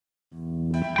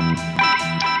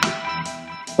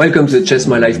Welcome to the Chess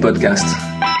My Life podcast.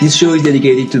 This show is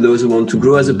dedicated to those who want to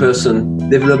grow as a person,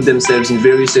 develop themselves in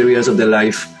various areas of their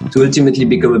life to ultimately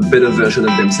become a better version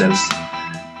of themselves.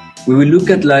 We will look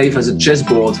at life as a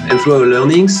chessboard, and through our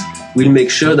learnings, we'll make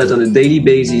sure that on a daily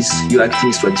basis, you're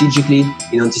acting strategically,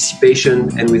 in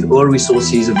anticipation, and with all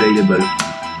resources available.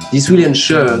 This will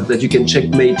ensure that you can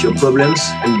checkmate your problems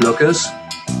and blockers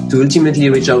to ultimately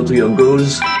reach out to your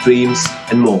goals, dreams,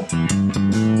 and more.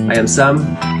 I am Sam,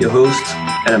 your host,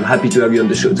 and I'm happy to have you on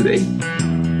the show today.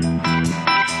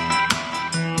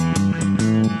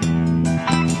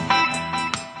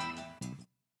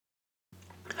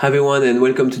 Hi everyone, and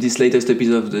welcome to this latest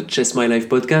episode of the Chess My Life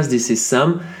podcast. This is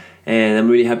Sam, and I'm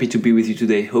really happy to be with you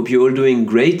today. Hope you're all doing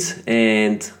great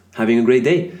and having a great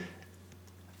day.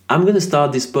 I'm going to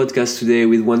start this podcast today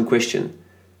with one question.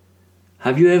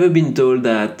 Have you ever been told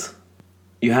that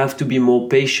you have to be more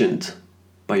patient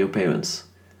by your parents?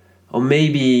 Or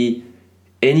maybe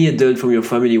any adult from your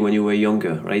family when you were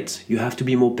younger, right? You have to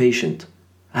be more patient.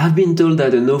 I have been told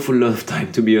that an awful lot of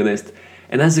time, to be honest.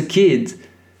 And as a kid,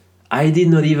 I did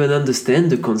not even understand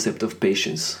the concept of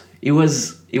patience. It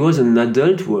was an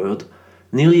adult word,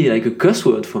 nearly like a curse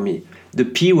word for me. The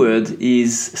P word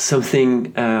is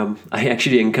something I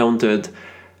actually encountered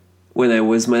when I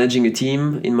was managing a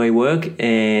team in my work,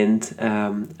 and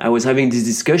I was having this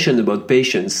discussion about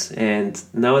patience. And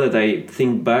now that I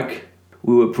think back,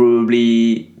 we were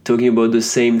probably talking about the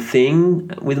same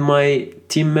thing with my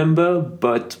team member,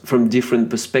 but from different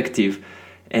perspective.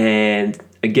 And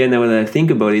again, now that I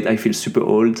think about it, I feel super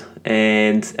old.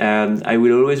 And I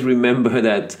will always remember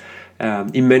that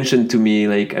he mentioned to me,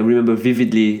 like, I remember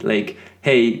vividly, like,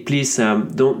 hey, please,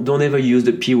 Sam, don't ever use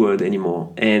the P word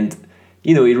anymore. And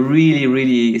you know, it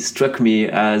really struck me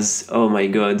as, oh my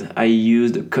God, I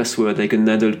used a cuss word, like an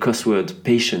adult cuss word,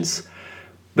 patience.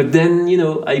 But then, you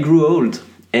know, I grew old,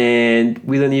 and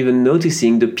without even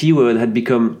noticing, the P word had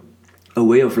become a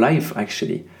way of life,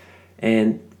 actually.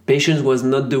 And patience was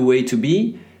not the way to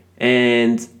be,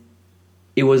 and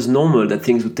it was normal that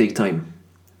things would take time.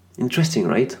 Interesting,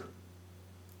 right?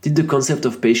 Did the concept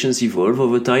of patience evolve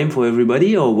over time for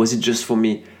everybody, or was it just for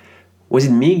me? Was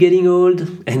it me getting old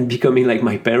and becoming like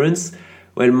my parents?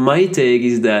 Well, my take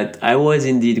is that I was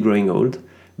indeed growing old,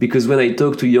 because when I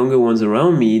talk to younger ones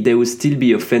around me, they would still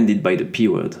be offended by the P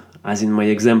word, as in my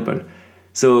example.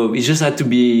 So it just had to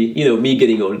be, you know, me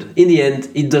getting old. In the end,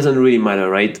 it doesn't really matter,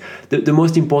 right? The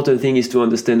most important thing is to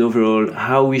understand overall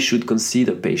how we should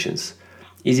consider patience.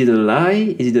 Is it a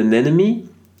lie? Is it an enemy?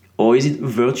 Or is it a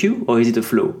virtue? Or is it a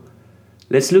flaw?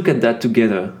 Let's look at that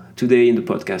together today in the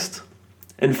podcast.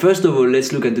 And first of all,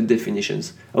 let's look at the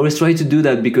definitions. I always try to do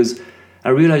that because I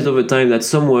realized over time that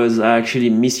some words are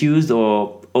actually misused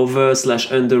or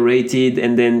over/underrated,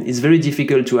 and then it's very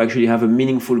difficult to actually have a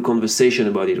meaningful conversation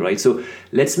about it, right? So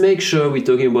let's make sure we're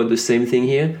talking about the same thing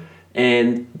here.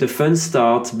 And the fun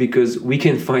starts because we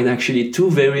can find actually two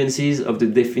variances of the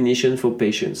definition for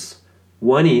patience.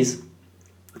 One is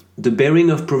the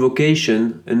bearing of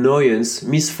provocation, annoyance,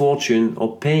 misfortune,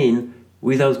 or pain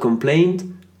without complaint,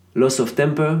 loss of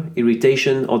temper,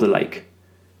 irritation, or the like.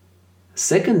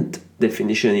 Second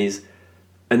definition is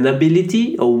an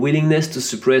ability or willingness to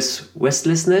suppress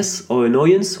restlessness or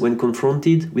annoyance when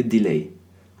confronted with delay.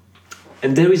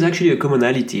 And there is actually a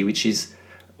commonality, which is,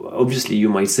 obviously you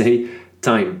might say,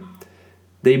 time.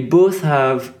 They both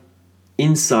have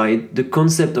inside the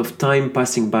concept of time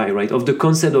passing by, right? Of the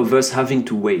concept of us having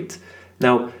to wait.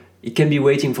 Now, it can be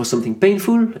waiting for something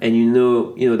painful, and you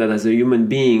know that as a human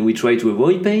being, we try to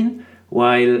avoid pain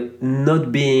while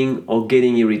not being or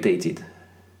getting irritated.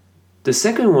 The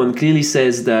second one clearly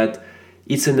says that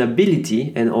it's an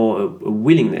ability and or a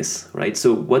willingness, right?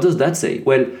 So what does that say?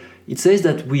 Well, it says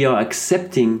that we are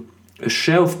accepting a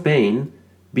share of pain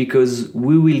because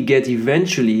we will get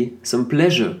eventually some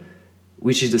pleasure,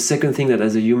 which is the second thing that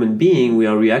as a human being we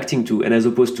are reacting to, and as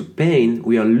opposed to pain,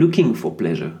 we are looking for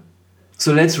pleasure.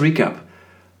 So let's recap.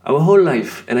 Our whole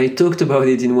life, and I talked about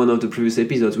it in one of the previous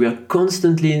episodes, we are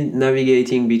constantly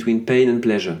navigating between pain and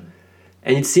pleasure.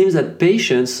 And it seems that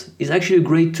patience is actually a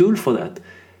great tool for that.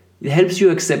 It helps you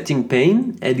accepting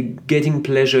pain and getting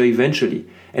pleasure eventually.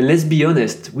 And let's be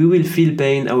honest, we will feel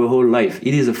pain our whole life.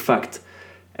 It is a fact.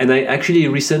 And I actually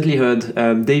recently heard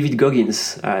David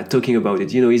Goggins talking about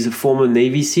it. You know, he's a former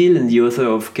Navy SEAL and the author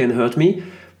of Can't Hurt Me.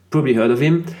 Probably heard of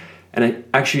him. And I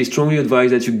actually strongly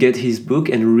advise that you get his book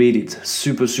and read it.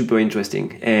 Super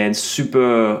interesting and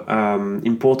super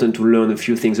important to learn a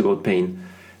few things about pain.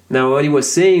 Now, what he was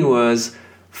saying was,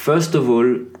 first of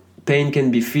all, pain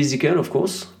can be physical, of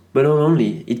course, but not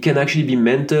only. It can actually be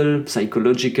mental,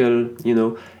 psychological,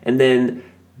 and then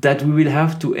that we will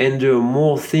have to endure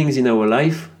more things in our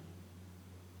life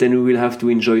than we will have to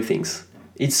enjoy things.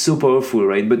 It's so powerful,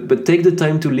 right? But take the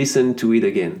time to listen to it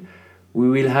again. We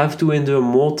will have to endure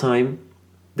more time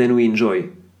than we enjoy.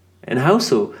 And how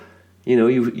so?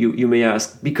 You may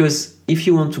ask. Because if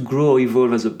you want to grow or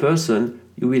evolve as a person,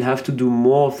 you will have to do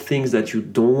more things that you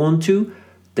don't want to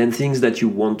than things that you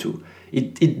want to.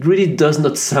 It really does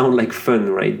not sound like fun,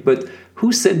 right? But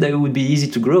who said that it would be easy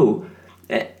to grow?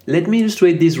 Let me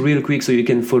illustrate this real quick so you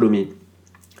can follow me.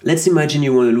 Let's imagine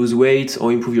you want to lose weight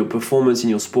or improve your performance in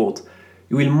your sport.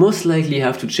 You will most likely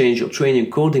have to change your training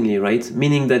accordingly, right?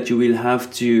 Meaning that you will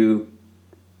have to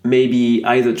maybe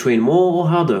either train more or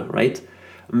harder, right?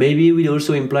 Maybe it will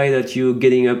also imply that you're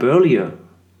getting up earlier,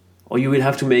 or you will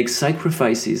have to make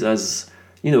sacrifices as,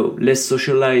 less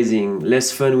socializing,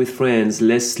 less fun with friends,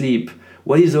 less sleep.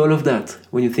 What is all of that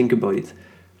when you think about it?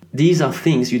 These are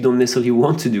things you don't necessarily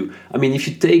want to do. I mean, if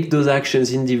you take those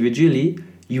actions individually,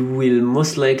 you will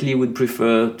most likely would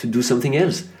prefer to do something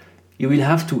else. You will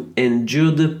have to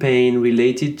endure the pain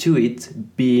related to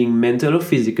it, being mental or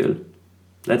physical.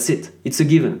 That's it. It's a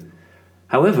given.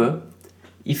 However,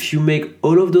 if you make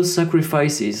all of those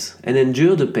sacrifices and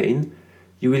endure the pain,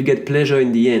 you will get pleasure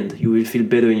in the end. You will feel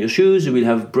better in your shoes, you will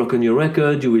have broken your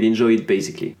record, you will enjoy it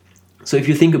basically. So if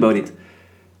you think about it,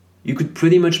 you could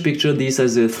pretty much picture this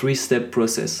as a 3-step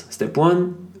process. Step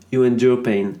 1, you endure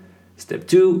pain. Step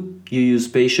 2, you use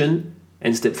patience.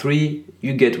 And step 3,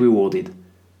 you get rewarded.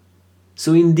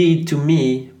 So indeed, to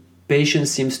me, patience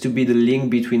seems to be the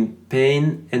link between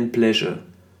pain and pleasure.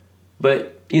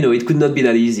 But, it could not be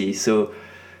that easy. So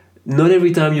not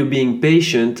every time you're being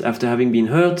patient after having been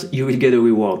hurt, you will get a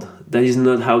reward. That is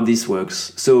not how this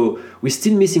works. So we're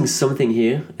still missing something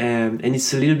here, and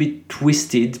it's a little bit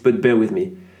twisted, but bear with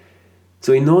me.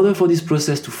 So in order for this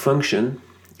process to function,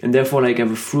 and therefore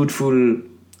have a fruitful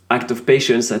act of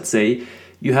patience, let's say,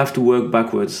 you have to work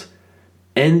backwards.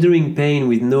 Enduring pain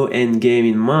with no end game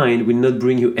in mind will not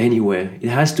bring you anywhere. It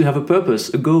has to have a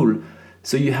purpose, a goal.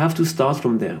 So you have to start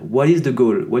from there. What is the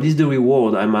goal? What is the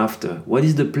reward I'm after? What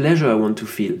is the pleasure I want to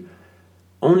feel?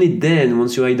 Only then,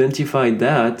 once you identify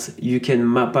that, you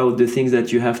can map out the things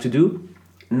that you have to do.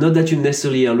 Not that you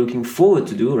necessarily are looking forward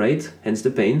to do, right? Hence the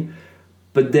pain.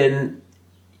 But then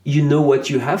you know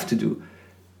what you have to do.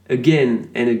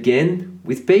 Again and again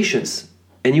with patience.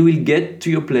 And you will get to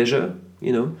your pleasure,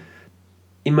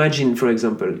 Imagine, for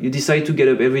example, you decide to get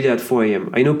up every day at 4 a.m.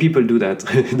 I know people do that.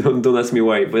 don't ask me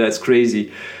why, but that's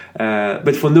crazy.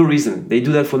 But for no reason. They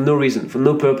do that for no reason, for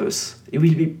no purpose. It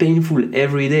will be painful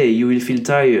every day. You will feel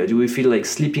tired. You will feel like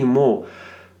sleeping more.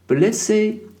 But let's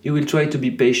say you will try to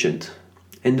be patient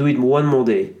and do it one more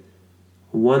day,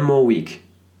 one more week.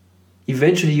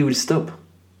 Eventually you will stop.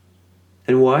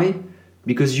 And why?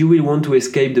 Because you will want to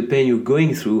escape the pain you're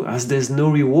going through, as there's no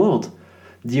reward.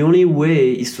 The only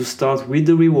way is to start with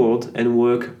the reward and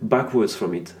work backwards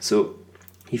from it. So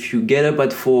if you get up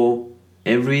at 4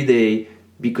 every day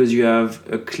because you have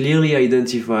a clearly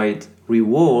identified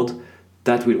reward,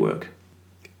 that will work.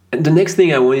 And the next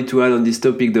thing I wanted to add on this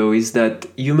topic though is that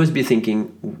you must be thinking,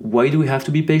 why do we have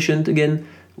to be patient again?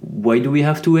 Why do we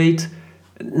have to wait?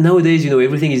 Nowadays,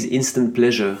 everything is instant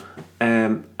pleasure.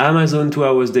 Amazon 2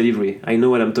 hours delivery. I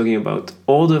know what I'm talking about.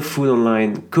 Order food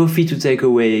online, coffee to take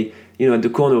away, at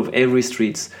the corner of every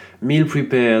street, meal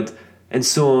prepared, and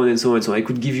so on and so on and so on. I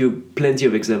could give you plenty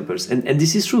of examples. And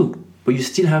this is true. But you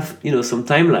still have, some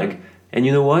time lag. And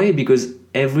you know why? Because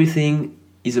everything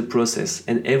is a process.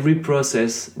 And every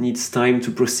process needs time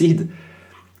to proceed.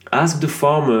 Ask the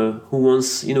farmer who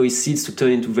wants, his seeds to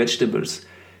turn into vegetables.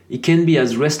 He can be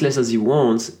as restless as he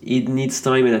wants. It needs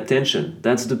time and attention.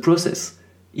 That's the process.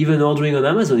 Even ordering on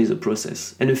Amazon is a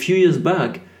process. And a few years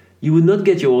back, you would not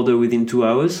get your order within 2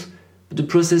 hours. But the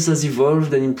process has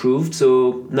evolved and improved,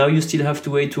 so now you still have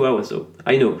to wait 2 hours. So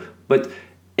I know, but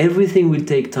everything will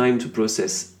take time to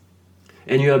process.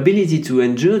 And your ability to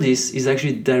endure this is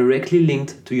actually directly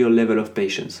linked to your level of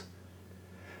patience.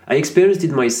 I experienced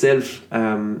it myself,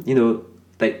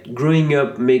 growing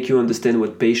up make you understand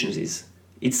what patience is.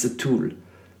 It's a tool.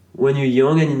 When you're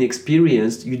young and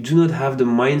inexperienced, you do not have the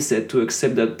mindset to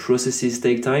accept that processes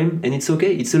take time, and it's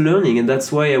okay, it's a learning, and that's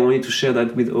why I wanted to share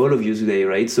that with all of you today,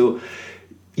 right? So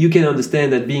you can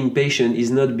understand that being patient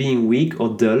is not being weak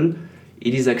or dull.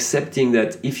 It is accepting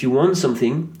that if you want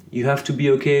something, you have to be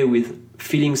okay with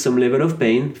feeling some level of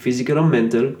pain, physical or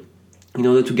mental, in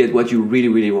order to get what you really,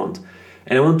 really want.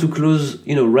 And I want to close,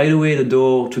 right away the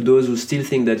door to those who still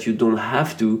think that you don't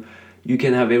have to. You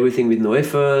can have everything with no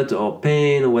effort or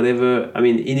pain or whatever. I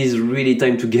mean, it is really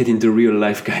time to get into real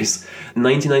life, guys.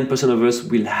 99% of us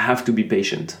will have to be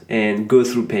patient and go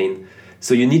through pain.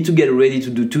 So you need to get ready to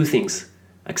do two things: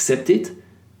 accept it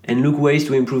and look ways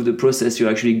to improve the process you're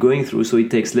actually going through so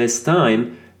it takes less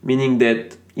time, meaning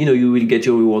that you will get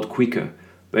your reward quicker.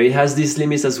 But it has these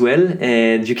limits as well,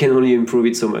 and you can only improve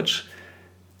it so much.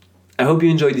 I hope you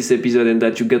enjoyed this episode and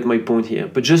that you get my point here.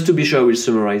 But just to be sure, I will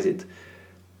summarize it.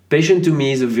 Patience to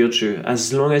me is a virtue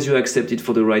as long as you accept it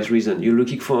for the right reason. You're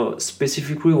looking for a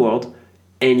specific reward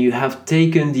and you have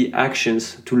taken the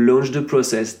actions to launch the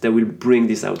process that will bring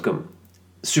this outcome.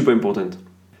 Super important.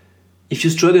 If you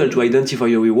struggle to identify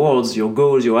your rewards, your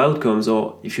goals, your outcomes,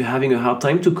 or if you're having a hard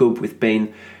time to cope with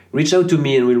pain, reach out to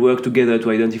me and we'll work together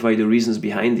to identify the reasons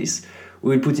behind this.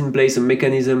 We will put in place a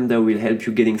mechanism that will help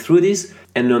you getting through this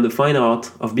and learn the fine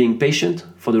art of being patient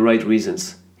for the right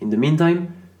reasons. In the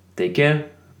meantime, take care,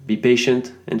 be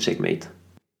patient, and checkmate.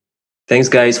 Thanks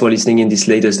guys for listening in this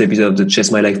latest episode of the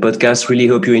Chess My Life podcast. Really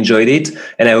hope you enjoyed it,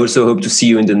 and I also hope to see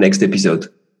you in the next episode.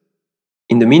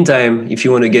 In the meantime, if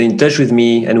you want to get in touch with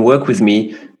me and work with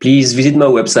me, please visit my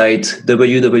website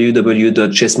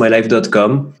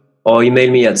www.chessmylife.com or email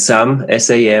me at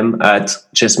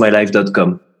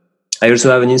sam@chessmylife.com. I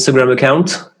also have an Instagram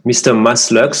account, Mr.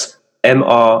 Maslux,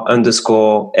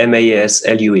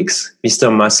 Mr_Maslux, Mr.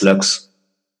 Maslux.